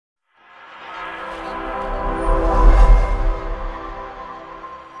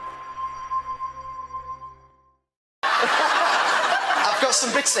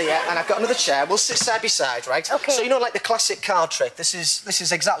some bits here, and I've got another chair. We'll sit side by side, right? Okay. So you know, like the classic card trick. This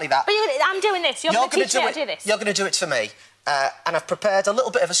is exactly that. But I'm doing this. You're going to teach me how to do this. You're going to do it for me, and I've prepared a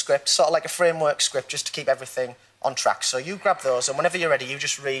little bit of a script, sort of like a framework script, just to keep everything on track. So you grab those, and whenever you're ready, you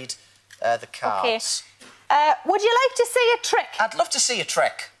just read the cards. Okay. Would you like to see a trick? I'd love to see a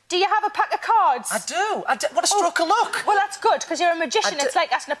trick. Do you have a pack of cards? I do. What a stroke of luck. Well, that's good, because you're a magician. It's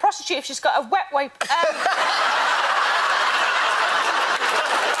like asking a prostitute if she's got a wet wipe.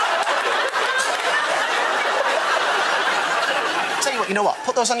 Tell you what, you know what?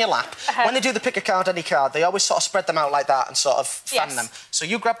 Put those on your lap. When they do the pick a card, any card, they always sort of spread them out like that and sort of fan them. So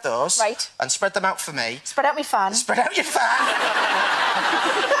you grab those and spread them out for me. Spread out my fan. Spread out your fan.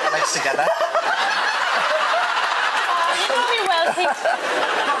 Legs together. You know me well, Pete.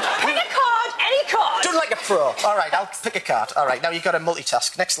 Pick a card, any card. Done like a pro. All right, I'll pick a card. All right, now you've got to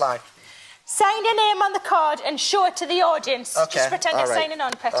multitask. Next line. Sign your name on the card and show it to the audience. Okay. Just pretend you're signing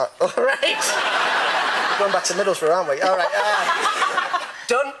on, Pet. All right. We're going back to Middlesbrough, aren't we? All right.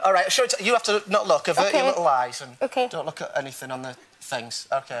 Done? All right, show it to, you have to not look. Avert your little eyes and don't look at anything on the things.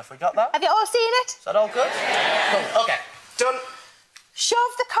 OK, have we got that? Have you all seen it? Is that all good? Cool. OK, done.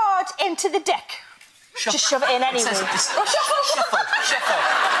 Shove the card into the deck. Just shove it in anyway. Shuffle.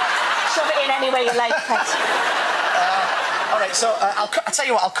 Shove it in any way you like, Pet. All right, so I'll tell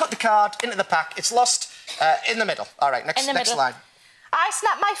you what, I'll cut the card into the pack. It's lost in the middle. All right, next line. I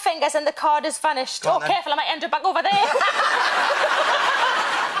snap my fingers and the card has vanished. Oh, careful, I might end up back over there.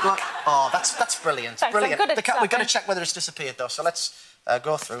 Oh, that's brilliant. Thanks, brilliant. I'm good at We've got to check whether it's disappeared, though, so let's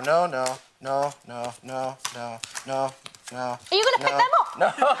go through. No. Are you going to pick them up?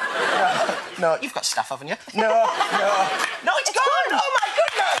 No. You've got stuff, haven't you? No, it's gone! Oh, my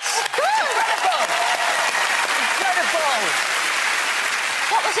goodness! Incredible!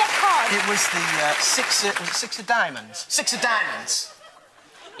 What was your card? It was the six of diamonds. Six of diamonds.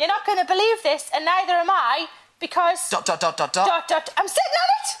 You're not going to believe this, and neither am I, because... ... I'm sitting on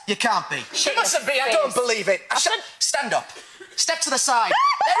it! You can't be. You mustn't be. I don't believe it. Stand up. Step to the side.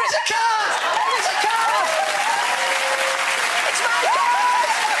 There is a card! There is a card! It's my card!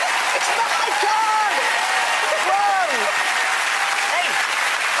 It's my card! Whoa! Hey!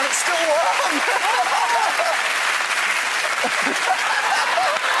 And it's still warm!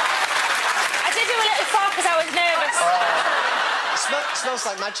 I did do a little fart because I was nervous. It smells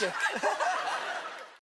like magic.